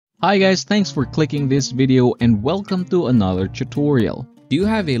Hi guys, thanks for clicking this video and welcome to another tutorial. Do you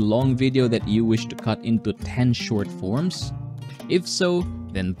have a long video that you wish to cut into 10 short forms? If so,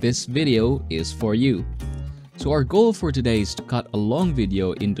 then this video is for you. So our goal for today is to cut a long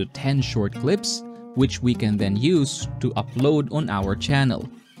video into 10 short clips, which we can then use to upload on our channel.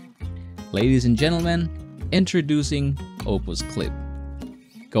 Ladies and gentlemen, introducing Opus Clip.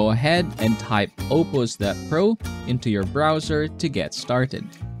 Go ahead and type opus.pro into your browser to get started.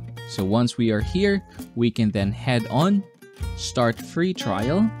 So once we are here, we can then head on, start free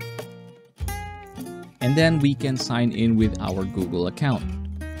trial, and then we can sign in with our Google account.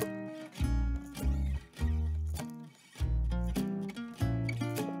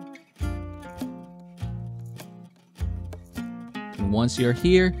 And once you're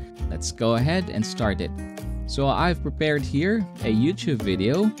here, let's go ahead and start it. So I've prepared here a YouTube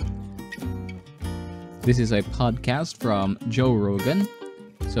video. This is a podcast from Joe Rogan.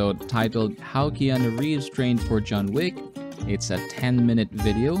 So titled How Keanu Reeves Trained for John Wick. It's a 10-minute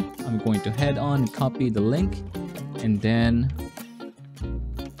video. I'm going to head on, copy the link, and then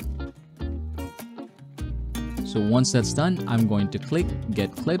so once that's done, I'm going to click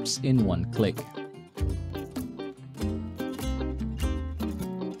Get Clips in one click.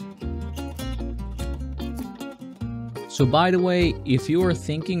 So by the way, if you are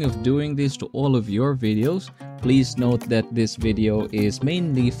thinking of doing this to all of your videos, please note that this video is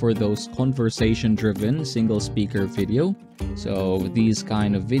mainly for those conversation-driven single speaker video. So these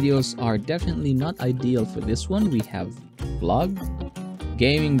kind of videos are definitely not ideal for this one. We have vlog,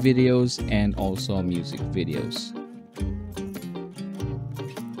 gaming videos, and also music videos.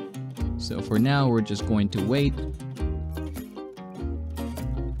 So for now, we're just going to wait.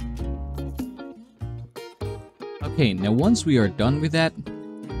 Okay, now once we are done with that,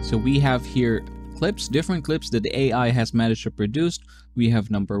 so we have here different clips that the AI has managed to produce. We have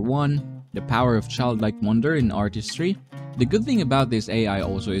number 1, the power of childlike wonder in artistry. The good thing about this AI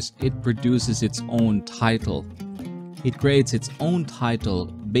also is it produces its own title. It creates its own title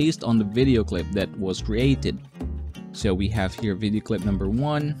based on the video clip that was created. So we have here video clip number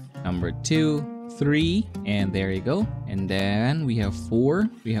 1, number 2, 3, and there you go. And then we have 4,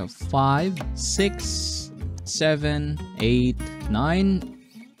 we have 5, 6, 7, 8, 9,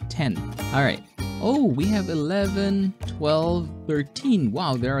 10. All right. Oh, we have 11, 12, 13.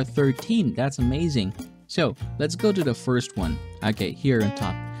 Wow, there are 13. That's amazing. So let's go to the first one. Okay, here on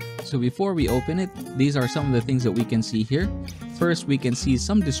top. So before we open it, these are some of the things that we can see here. First, we can see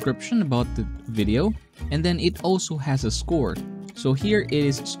some description about the video, and then it also has a score. So here it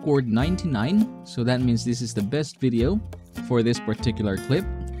is scored 99. So that means this is the best video for this particular clip.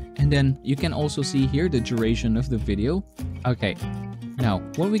 And then you can also see here the duration of the video. Okay. Now,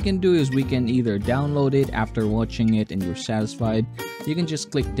 what we can do is we can either download it after watching it and you're satisfied. You can just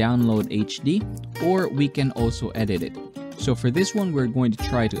click download HD, or we can also edit it. So for this one, we're going to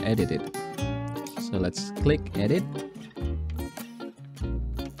try to edit it. So let's click edit.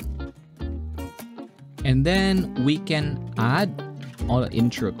 And then we can add all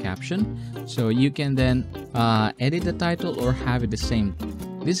intro caption. So you can then edit the title or have it the same.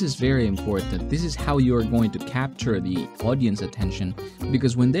 This is very important. This is how you are going to capture the audience attention,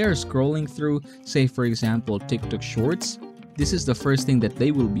 because when they are scrolling through, say for example, TikTok Shorts, this is the first thing that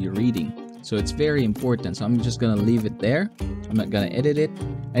they will be reading. So it's very important. So I'm just going to leave it there. I'm not going to edit it.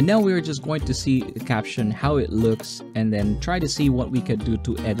 And now we're just going to see the caption, how it looks, and then try to see what we could do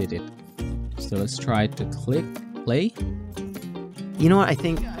to edit it. So let's try to click play. You know what? I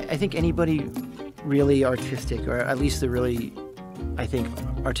think anybody really artistic, or at least the really, I think,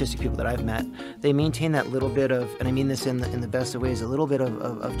 artistic people that I've met, they maintain that little bit of, and I mean this in the best of ways, a little bit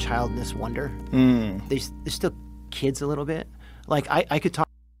of childness wonder. They're still kids a little bit. Like I could talk.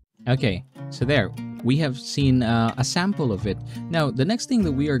 Okay, so there, we have seen a sample of it. Now, the next thing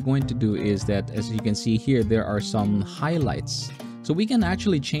that we are going to do is that, as you can see here, there are some highlights. So we can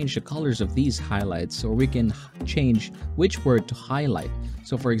actually change the colors of these highlights, or we can change which word to highlight.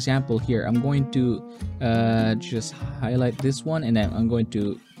 So for example, here, I'm going to just highlight this one, and then I'm going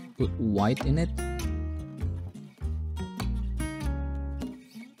to put white in it.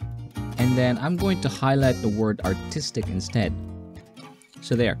 And then I'm going to highlight the word artistic instead.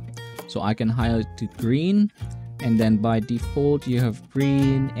 So there. So I can highlight to green, and then by default, you have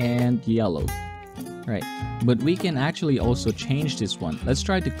green and yellow. Right, but we can actually also change this one. Let's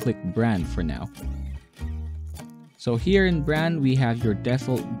try to click brand for now. So here in brand, we have your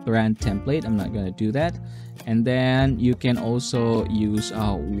default brand template. I'm not going to do that. And then you can also use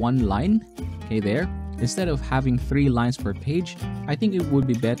one line. Okay, there. Instead of having 3 lines per page, I think it would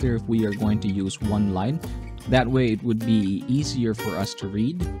be better if we are going to use 1 line That way it would be easier for us to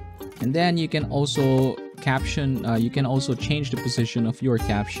read. And then you can also caption, you can also change the position of your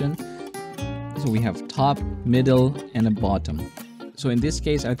caption. So we have top, middle, and a bottom. So in this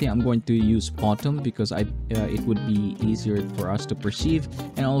case, I think I'm going to use bottom because it would be easier for us to perceive,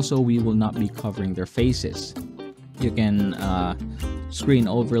 and also we will not be covering their faces. You can screen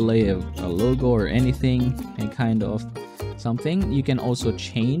overlay a logo or anything, and kind of something. You can also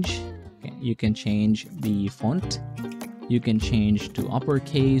change. You can change the font. You can change to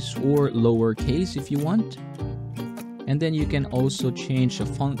uppercase or lowercase if you want. And then you can also change the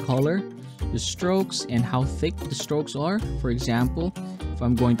font color, the strokes, and how thick the strokes are. For example, if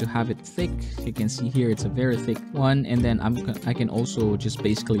I'm going to have it thick, you can see here it's a very thick one, and then I can also just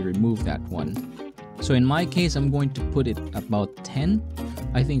basically remove that one. So in my case, I'm going to put it about 10.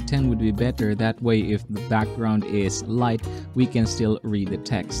 I think 10 would be better. That way, if the background is light, we can still read the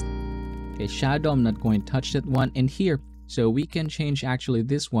text. Okay, shadow, I'm not going to touch that one. And here, so we can change actually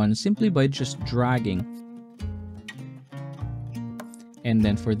this one simply by just dragging. And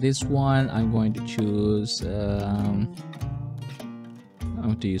then for this one, I'm going to choose, I'm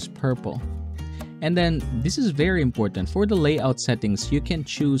going to use purple. And then this is very important. For the layout settings, you can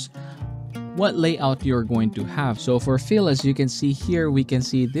choose what layout you're going to have. So for fill, as you can see here, we can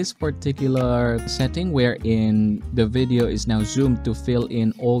see this particular setting wherein the video is now zoomed to fill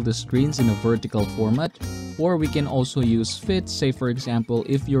in all the screens in a vertical format. Or we can also use fit. Say for example,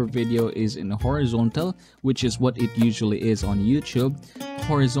 if your video is in horizontal, which is what it usually is on YouTube,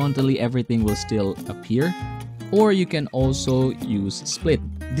 horizontally everything will still appear. Or you can also use split.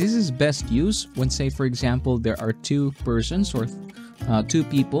 This is best used when, say for example, there are two persons or two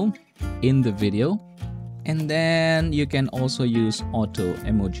people in the video. And then you can also use auto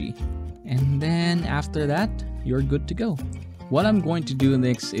emoji. And then after that, you're good to go. What I'm going to do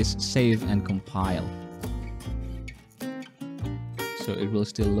next is save and compile. So it will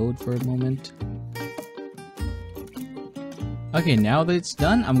still load for a moment. Okay, now that it's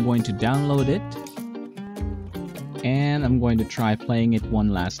done, I'm going to download it. And I'm going to try playing it one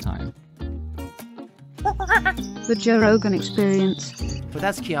last time. The Joe Rogan Experience. But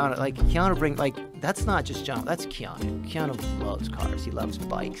that's Keanu. Like Keanu that's not just John. That's Keanu. Keanu loves cars. He loves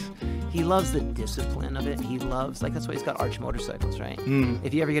bikes. He loves the discipline of it. He loves, that's why he's got Arch Motorcycles, right?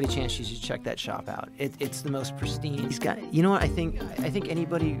 If you ever get a chance, you should check that shop out. It's the most pristine. He's got, you know what, I think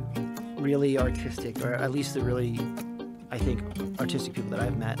anybody really artistic, or at least the really, I think, artistic people that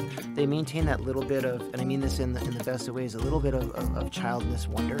I've met, they maintain that little bit of, and I mean this in the best of ways, a little bit of childless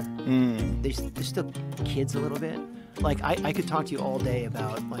wonder. They're still kids a little bit. Like, I could talk to you all day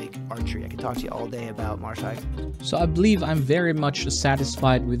about, archery. I could talk to you all day about martial arts. So I believe I'm very much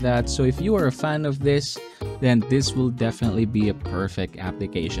satisfied with that. So if you are a fan of this, then this will definitely be a perfect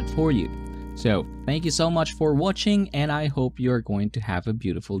application for you. So thank you so much for watching, and I hope you're going to have a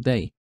beautiful day.